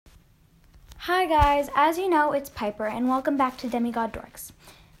Hi guys, as you know, it's Piper, and welcome back to Demigod Dorks.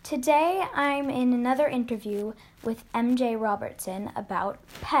 Today, I'm in another interview with MJ Robertson about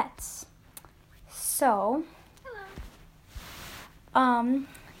pets. So,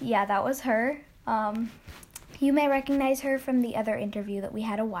 yeah, that was her. You may recognize her from the other interview that we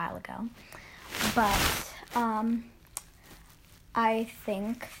had a while ago. But, I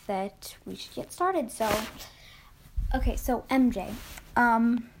think that we should get started. So MJ,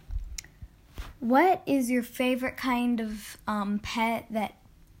 what is your favorite kind of pet that,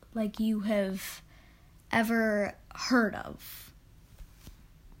 you have ever heard of?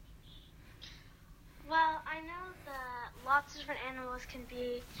 Well, I know that lots of different animals can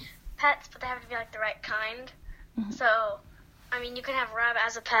be pets, but they have to be, the right kind. Mm-hmm. So, you can have a rabbit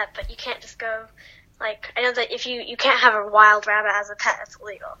as a pet, but you can't just go, I know that if you can't have a wild rabbit as a pet, that's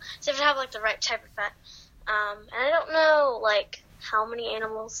illegal. So you have to have, the right type of pet. And I don't know, how many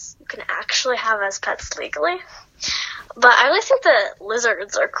animals you can actually have as pets legally. But I really think that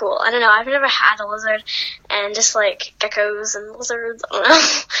lizards are cool. I don't know, I've never had a lizard, and just geckos and lizards, I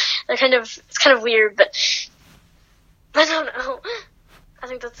don't know. It's kind of weird, but I don't know. I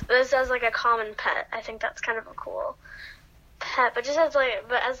think this as a common pet. I think that's kind of a cool pet, but as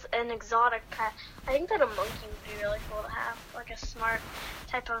an exotic pet, I think that a monkey would be really cool to have, a smart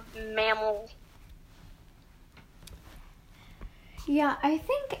type of mammal. Yeah, I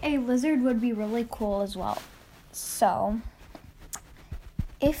think a lizard would be really cool as well. So,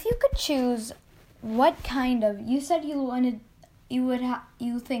 if you could choose what kind of, you said you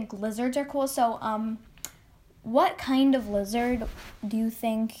think lizards are cool. So, what kind of lizard do you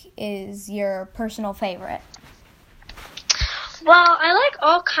think is your personal favorite? Well, I like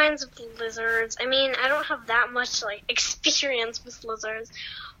all kinds of lizards. I don't have that much experience with lizards,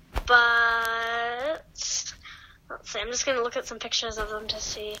 but let's see, I'm just going to look at some pictures of them to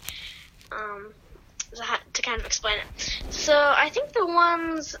see, to kind of explain it. So, I think the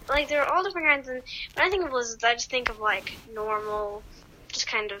ones, there are all different kinds, and when I think of lizards, I just think of, normal, just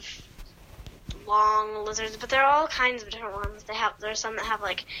kind of long lizards, but there are all kinds of different ones. There's some that have,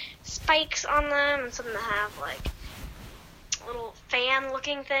 spikes on them, and some that have, little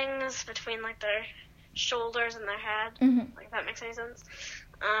fan-looking things between, their shoulders and their head. Mm-hmm. If that makes any sense.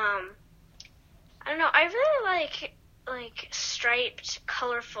 I don't know. I really like striped,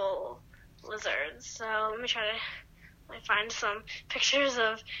 colorful lizards. So let me try to find some pictures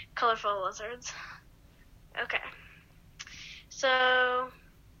of colorful lizards. Okay. So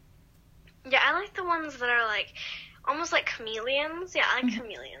yeah, I like the ones that are almost like chameleons. Yeah, I like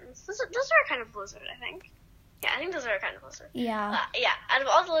chameleons. Those are a kind of lizard, I think. Yeah, I think those are a kind of lizard. Yeah. Yeah. Out of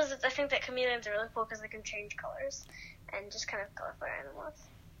all the lizards, I think that chameleons are really cool because they can change colors and just kind of colorful animals.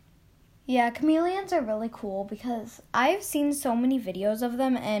 Yeah, chameleons are really cool because I've seen so many videos of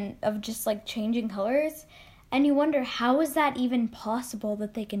them and of just changing colors, and you wonder how is that even possible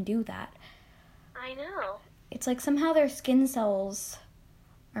that they can do that? I know. It's somehow their skin cells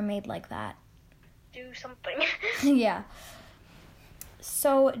are made like that. Do something. Yeah.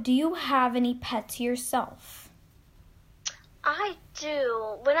 So, do you have any pets yourself? I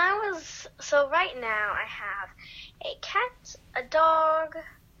do. Right now I have a cat, a dog.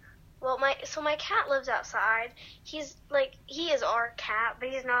 Well, my cat lives outside. He is our cat, but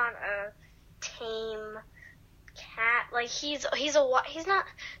he's not a tame cat. He's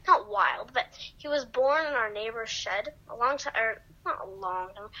not wild, but he was born in our neighbor's shed a long time, or not a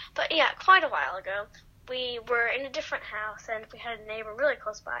long time, but yeah, quite a while ago. We were in a different house, and we had a neighbor really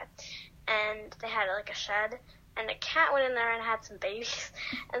close by, and they had a shed, and a cat went in there and had some babies,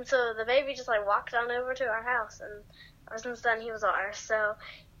 and so the baby just walked on over to our house, and ever since then he was ours. So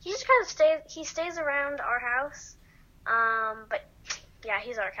he just kind of stays around our house, but yeah,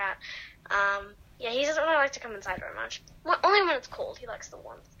 he's our cat. Yeah, he doesn't really like to come inside very much. Only when it's cold, he likes the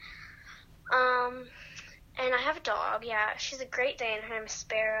warmth. And I have a dog, yeah, she's a Great Dane, her name is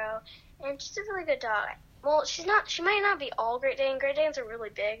Sparrow, and she's a really good dog. Well, she might not be all Great Dane. Great Danes are really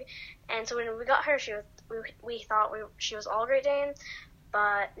big, and so when we got her, we thought she was all Great Dane,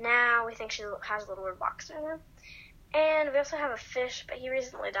 but now we think she has a little red boxer in her. And we also have a fish, but he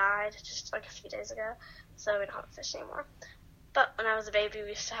recently died just a few days ago, so we don't have a fish anymore. But when I was a baby, we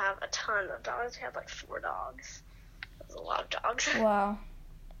used to have a ton of dogs. We had 4 dogs. That was a lot of dogs. Wow.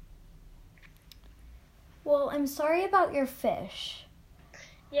 Well, I'm sorry about your fish.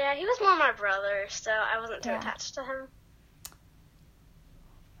 Yeah, he was more my brother, so I wasn't too attached to him.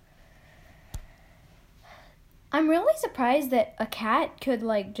 I'm really surprised that a cat could,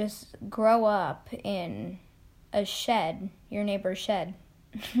 just grow up in a shed, your neighbor's shed.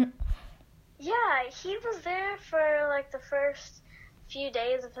 Yeah, he was there for, the first few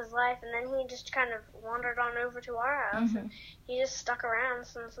days of his life, and then he just kind of wandered on over to our house, Mm-hmm. and he just stuck around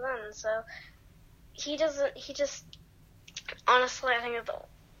since then. So he just honestly, I think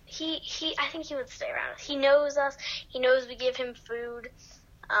I think he would stay around. He knows us. He knows we give him food.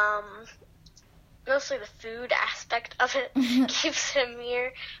 Mostly the food aspect of it keeps him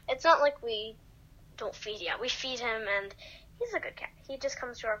here. It's not like we don't feed. Yeah, we feed him, and he's a good cat. He just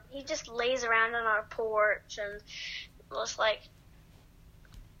he just lays around on our porch and just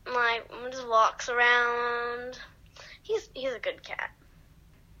just walks around. He's a good cat.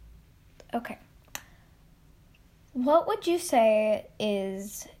 Okay. What would you say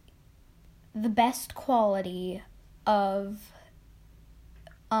is the best quality of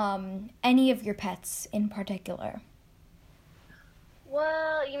any of your pets in particular?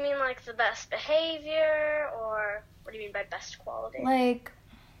 Well, you mean like the best behavior, or what do you mean by best quality? Like,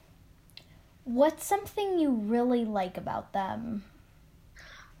 what's something you really like about them?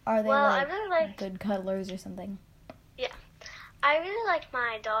 Are they I really like good cuddlers or something? Yeah, I really like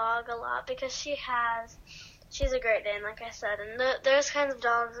my dog a lot because she's a Great Dane, like I said, and there's kinds of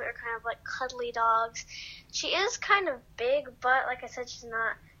dogs that are kind of like cuddly dogs. She is kind of big, but like I said, she's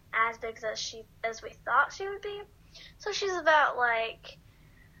not as big as we thought she would be. So she's about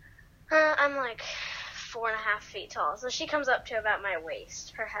I'm like 4.5 feet tall, so she comes up to about my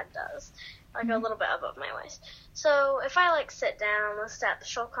waist. Her head does, a little bit above my waist. So if I sit down on the steps,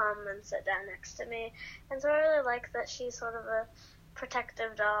 she'll come and sit down next to me, and so I really like that she's sort of a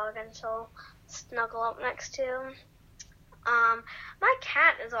protective dog, and she'll snuggle up next to. My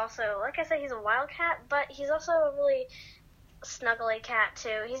cat is also, like I said, he's a wild cat, but he's also a really snuggly cat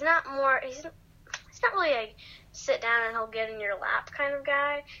too. He's not really a sit down and he'll get in your lap kind of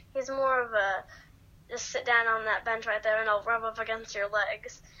guy. He's more of a just sit down on that bench right there and he'll rub up against your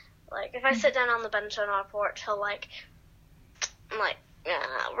legs. Like if I sit down on the bench on our porch, he'll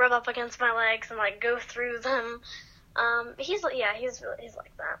rub up against my legs and go through them. He's like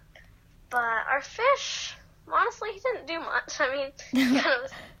that. But our fish, honestly, he didn't do much. I mean, he kind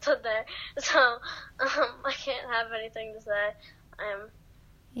of stood there. So, I can't have anything to say.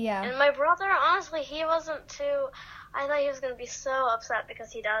 Yeah. And my brother, honestly, he wasn't too, I thought he was going to be so upset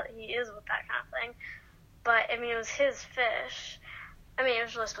because he is with that kind of thing. But, I mean, it was his fish. I mean, it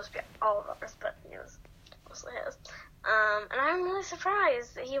was really supposed to be all of ours, but it was mostly his. And I'm really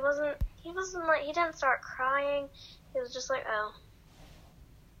surprised that he didn't start crying. He was just like, oh.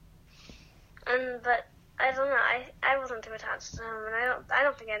 But I don't know. I wasn't too attached to him, and I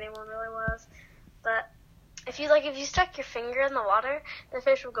don't think anyone really was. But if you stuck your finger in the water, the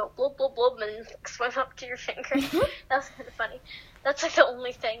fish would go blub blub blub and swim up to your finger. That's kind of funny. That's the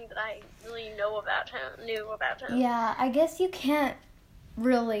only thing that I really knew about him. Yeah, I guess you can't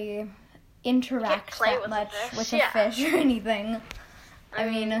really interact that much with a fish or anything. I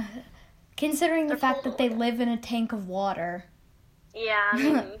mean, considering the fact that they live in a tank of water. Yeah, I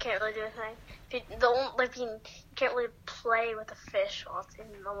mean, you can't really do a thing. You can't really play with a fish while it's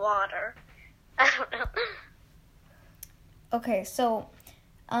in the water. I don't know. Okay, so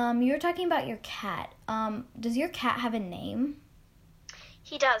you were talking about your cat. Does your cat have a name?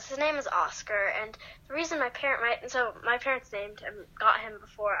 He does. His name is Oscar, and the reason my parents named him, got him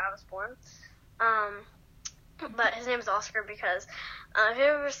before I was born. But his name is Oscar because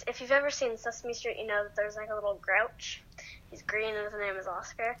if you've ever seen Sesame Street, you know that there's a little grouch. He's green and his name is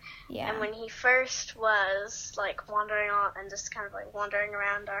Oscar. Yeah. And when he first was wandering on and just kind of wandering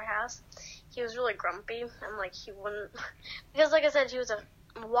around our house, he was really grumpy and he wouldn't, because like I said, he was a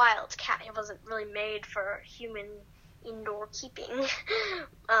wild cat. He wasn't really made for human indoor keeping.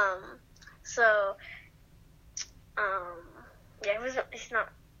 He's not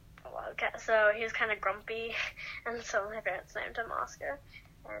a wild cat, so he was kind of grumpy, and so my parents named him Oscar,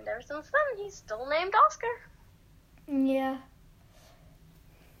 and ever since then he's still named Oscar. Yeah.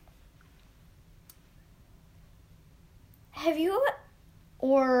 Have you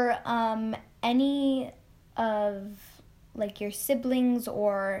or any of your siblings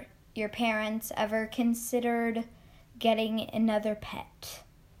or your parents ever considered getting another pet?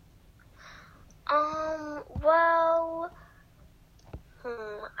 Well,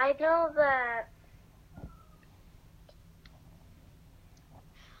 I know that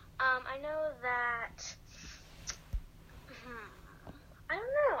I don't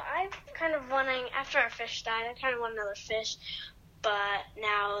know. I'm kind of wanting, after our fish died, I kind of want another fish. But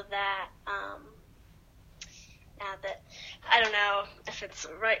now that I don't know if it's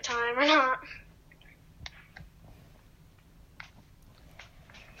the right time or not.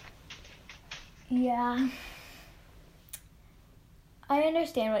 Yeah. I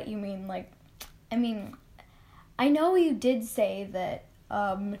understand what you mean. I know you did say that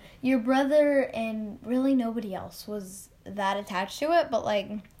Your brother and really nobody else was that attached to it, but like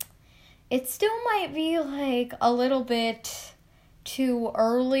it still might be like a little bit too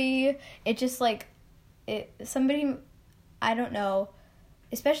early. It just like somebody, I don't know,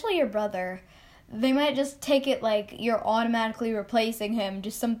 especially your brother, they might just take it like you're automatically replacing him,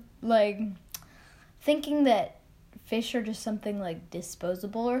 just some like thinking that fish are just something like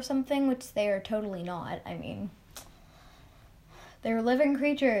disposable or something, which they are totally not. I mean, they're living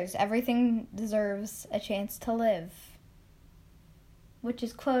creatures. Everything deserves a chance to live. Which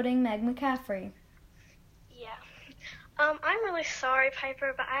is quoting Meg McCaffrey. Yeah. I'm really sorry,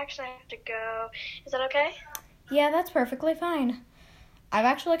 Piper, but I actually have to go. Is that okay? Yeah, that's perfectly fine. I've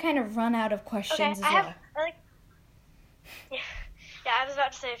actually kind of run out of questions as well. Yeah, I was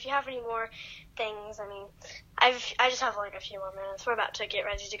about to say, if you have any more things, I mean, I just have like a few more minutes. We're about to get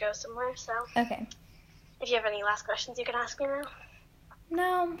ready to go somewhere, so. Okay. If you have any last questions, you can ask me now.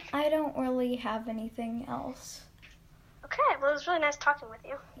 No, I don't really have anything else. Okay, well, it was really nice talking with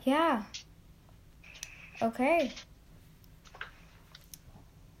you. Yeah. Okay.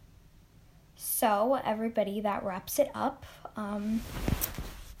 So, everybody, that wraps it up. And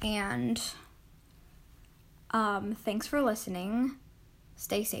thanks for listening.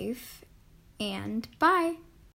 Stay safe. And bye.